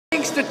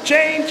swings the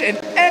change in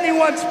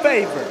anyone's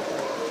favor.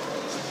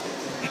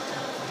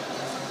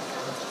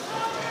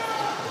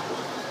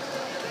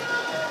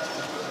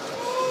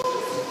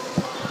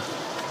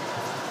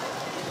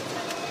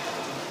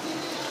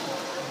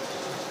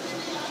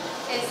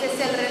 Este es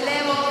el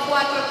relevo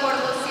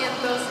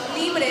 4x200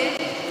 libre.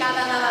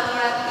 Cada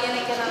nadadora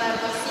tiene que nadar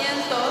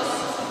 200.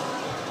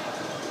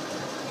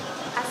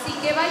 Así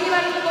que va a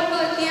llevar un poco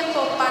de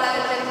tiempo para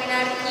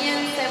determinar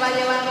quién se va a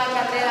llevar la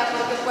carrera,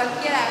 porque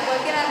cualquiera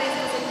de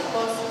estos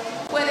equipos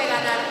puede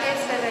ganar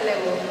este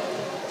relevo.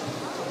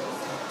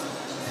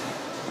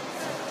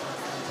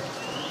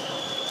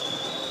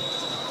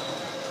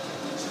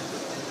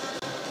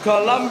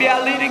 Colombia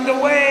leading the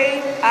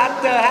way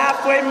at the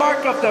halfway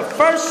mark of the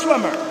first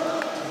swimmer.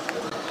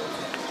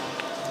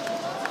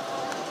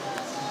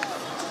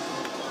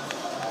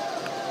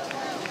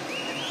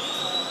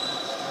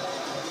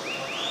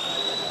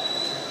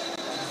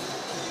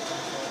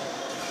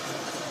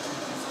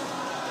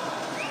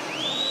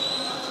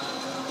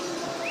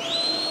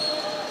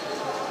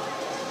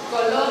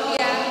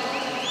 Colombia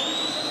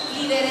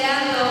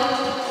liderando,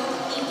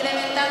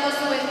 incrementando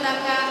su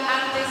ventaja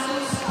ante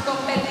sus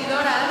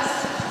competidoras.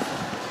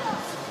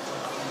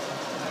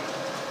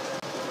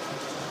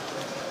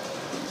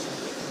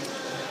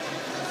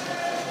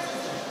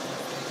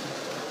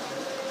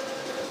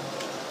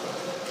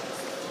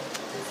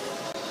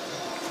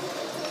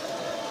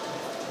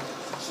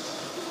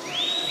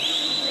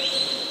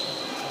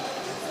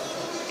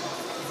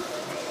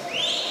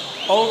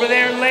 Over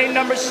there in lane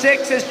number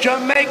 6 is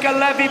Jamaica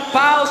Levy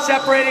Powell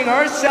separating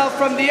herself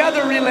from the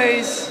other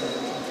relays.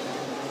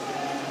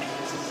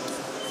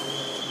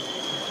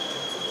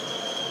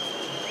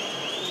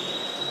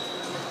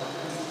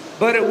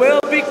 But it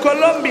will be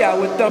Colombia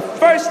with the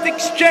first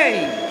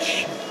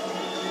exchange.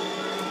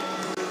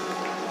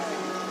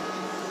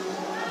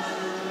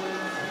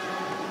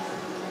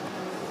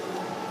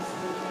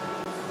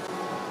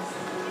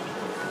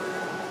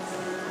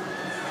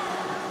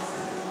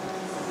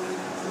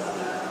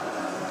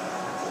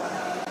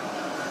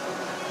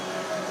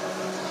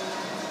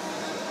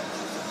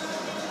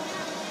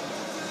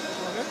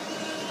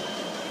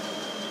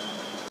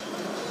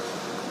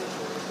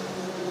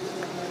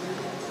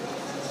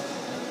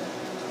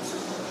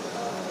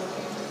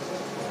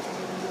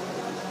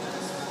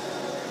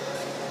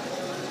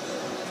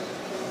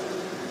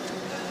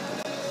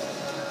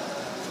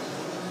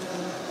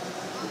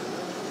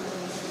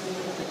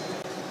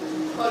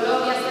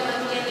 Colombia se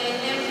mantiene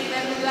en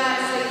primer lugar,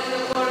 seguido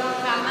por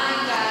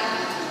Jamaica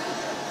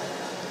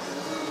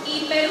y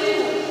Perú.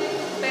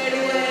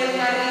 Perú en el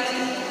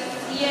carril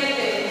 7,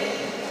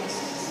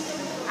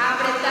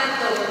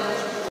 apretando.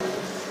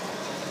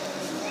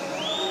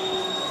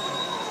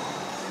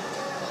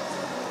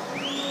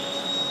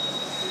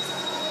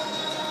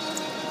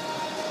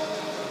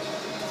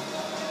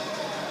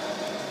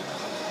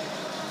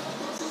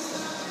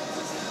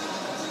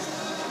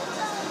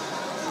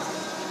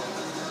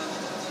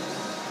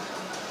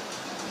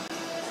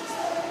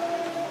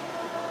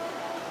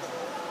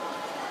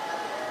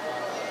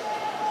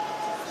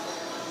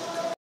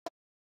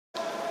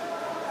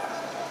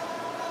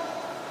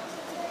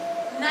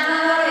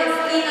 Nadadores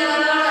y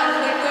nadadoras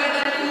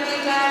recuerden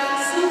publicar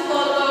su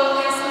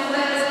foto en sus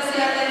redes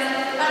sociales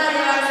para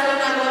llevarse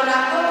una gorra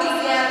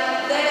oficial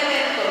del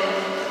evento.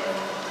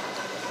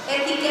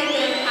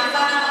 Etiqueten a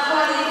PANAM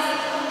AQUATICS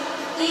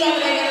y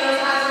agreguen los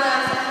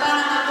hashtags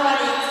PANAM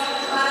AQUATICS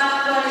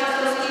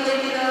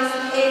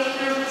 2022 Age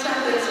Group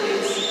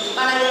Championships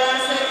para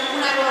llevarse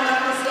una gorra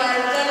oficial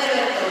del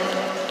evento.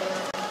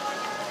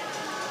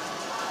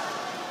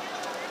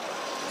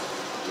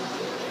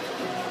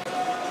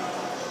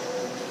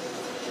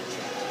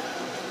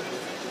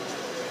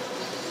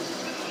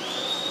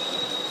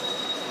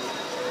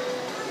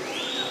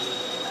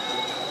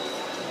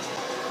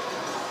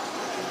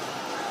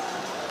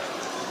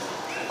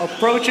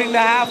 Approaching the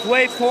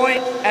halfway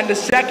point and the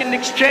second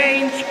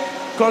exchange,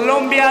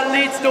 Colombia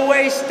leads the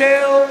way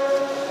still.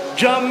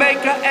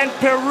 Jamaica and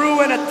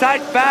Peru in a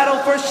tight battle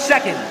for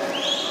second.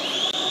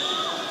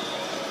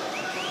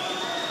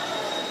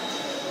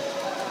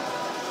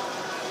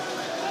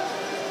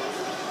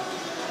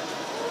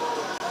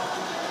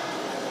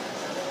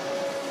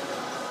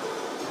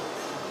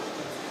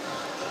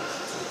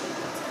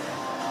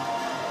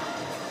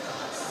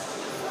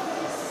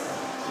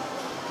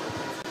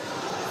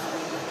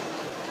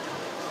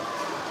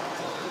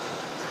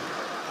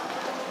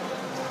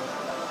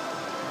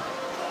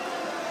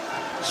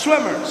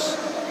 Swimmers,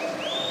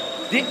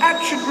 the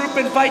action group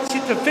invites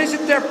you to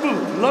visit their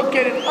booth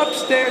located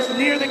upstairs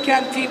near the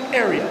canteen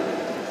area.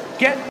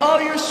 Get all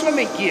your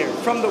swimming gear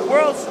from the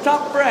world's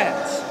top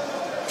brands,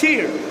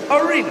 Tier,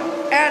 Arena,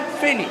 and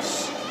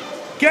Finis.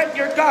 Get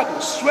your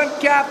goggles, swim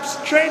caps,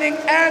 training,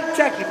 and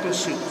technical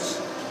suits.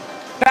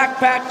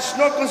 Backpacks,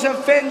 snorkels, and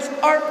fins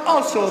are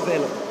also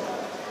available.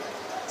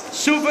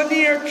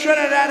 Souvenir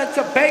Trinidad and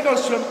Tobago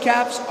swim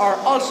caps are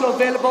also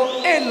available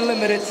in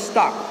limited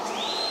stock.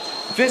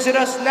 Visit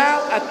us now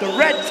at the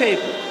red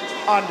table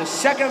on the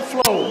second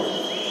floor.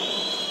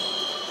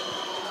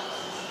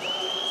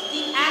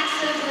 The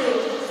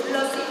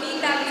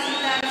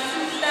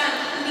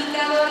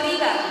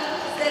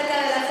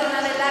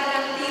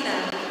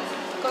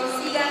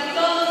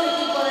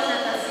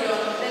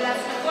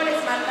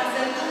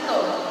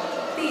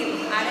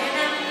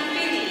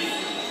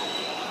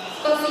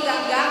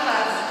consigan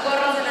gafas,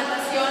 gorros de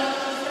natación,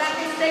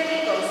 trajes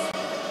técnicos,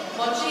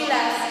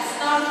 mochilas,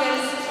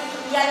 snorkels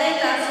y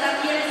aletas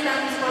también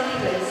están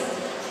disponibles.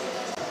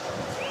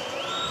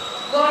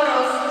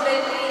 Gorros de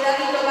Trinidad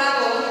y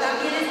Tobago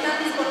también están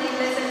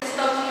disponibles en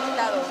stock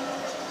limitado.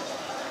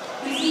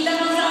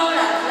 Visítanos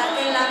ahora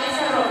en la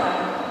mesa roja.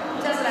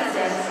 Muchas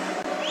gracias.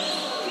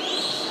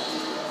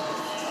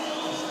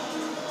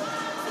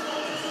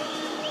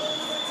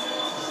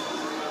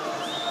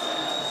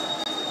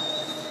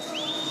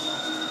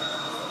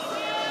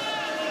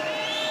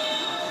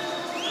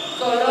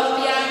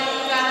 Colombia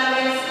cada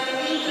vez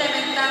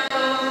implementando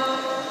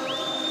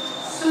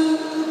su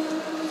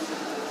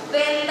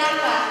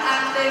ventaja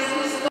ante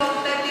sus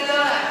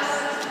competidoras.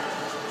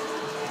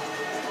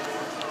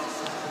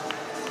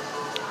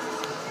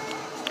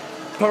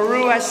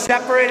 Peru has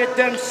separated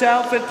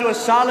themselves into a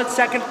solid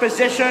second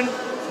position,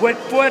 with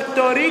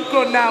Puerto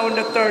Rico now in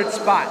the third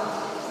spot.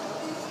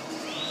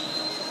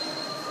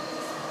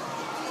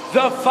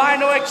 The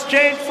final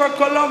exchange for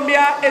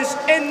Colombia is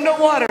in the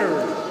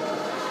water.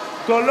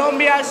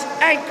 Colombia's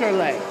anchor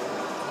leg.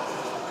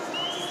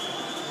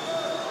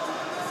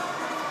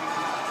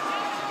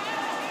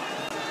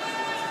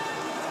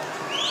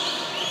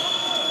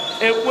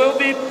 It will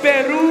be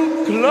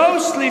Peru,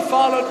 closely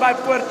followed by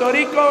Puerto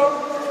Rico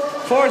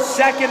for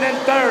second and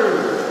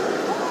third.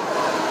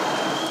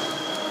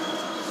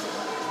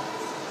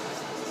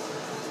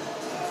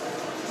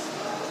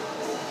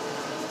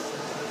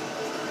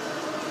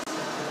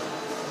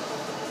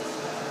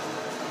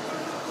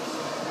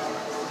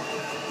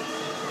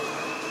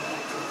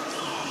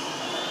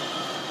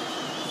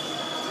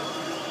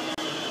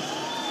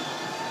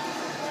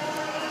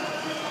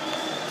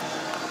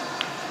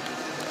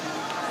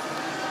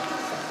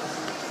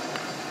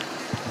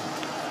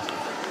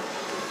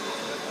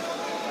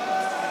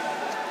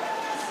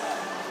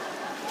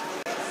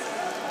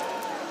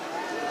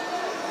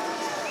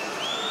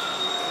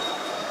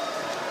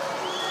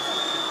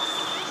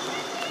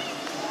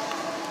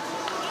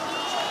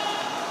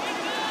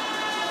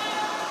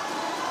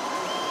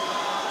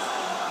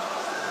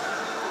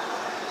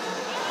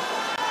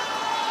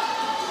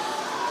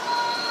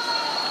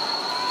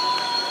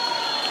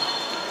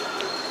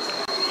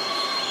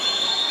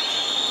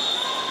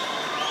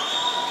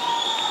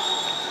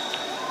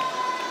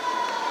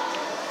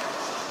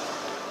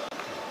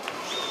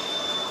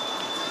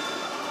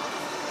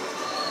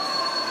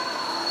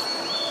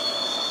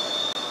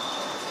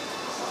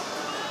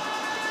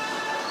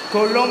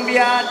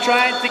 Colombia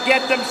trying to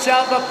get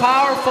themselves a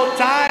powerful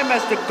time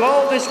as the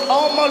gold is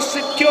almost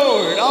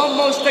secured,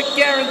 almost a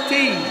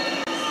guarantee.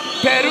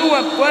 Peru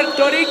and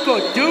Puerto Rico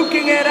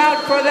duking it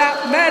out for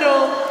that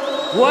medal.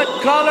 What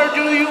color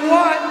do you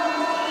want?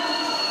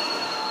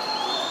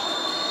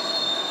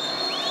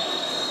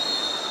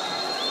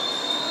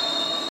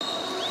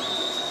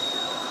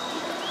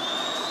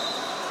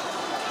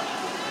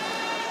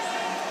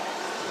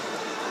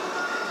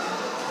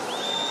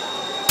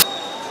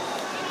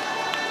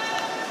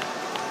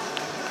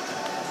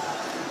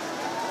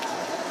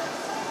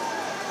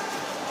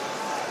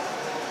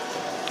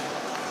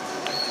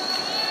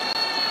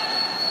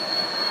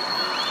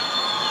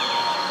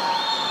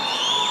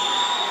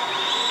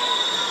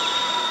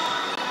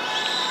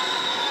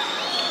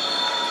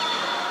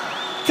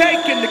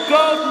 Taking the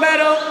gold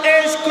medal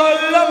is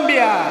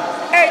Colombia.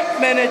 8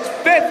 minutes,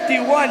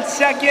 51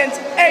 seconds,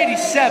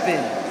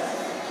 87.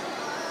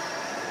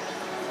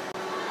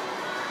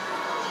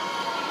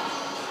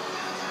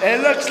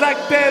 It looks like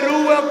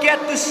Peru will get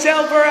the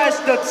silver as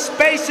the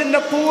space in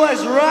the pool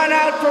has run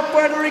out for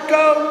Puerto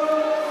Rico.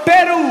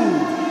 Peru,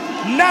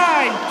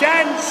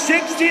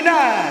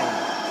 9:10:69.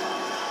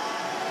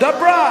 The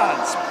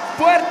bronze,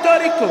 Puerto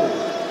Rico,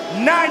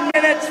 9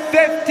 minutes,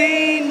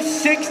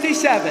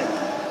 15:67.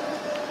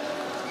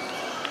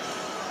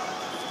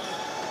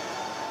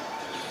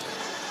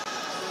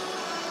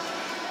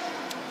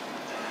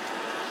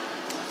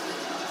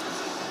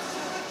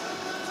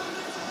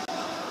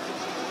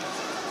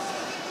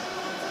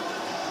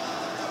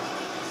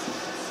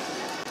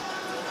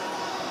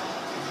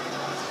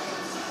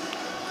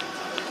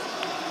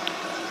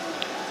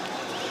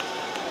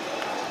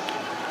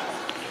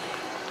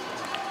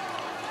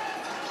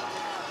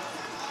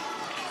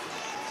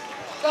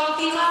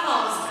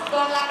 Continuamos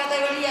con la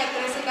categoría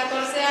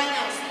 13-14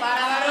 años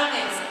para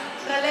varones,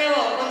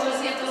 relevo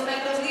 800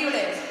 metros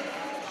libres.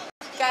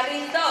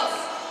 Carril 2,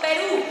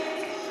 Perú,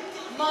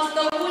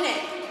 Mostogune,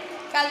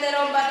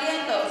 Calderón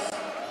Barrientos,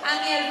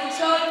 Aniel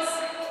Buchholz,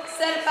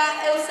 Serpa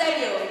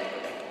Eusebio.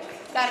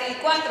 Carril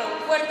 4,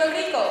 Puerto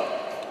Rico,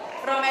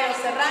 Romero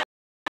Serrano.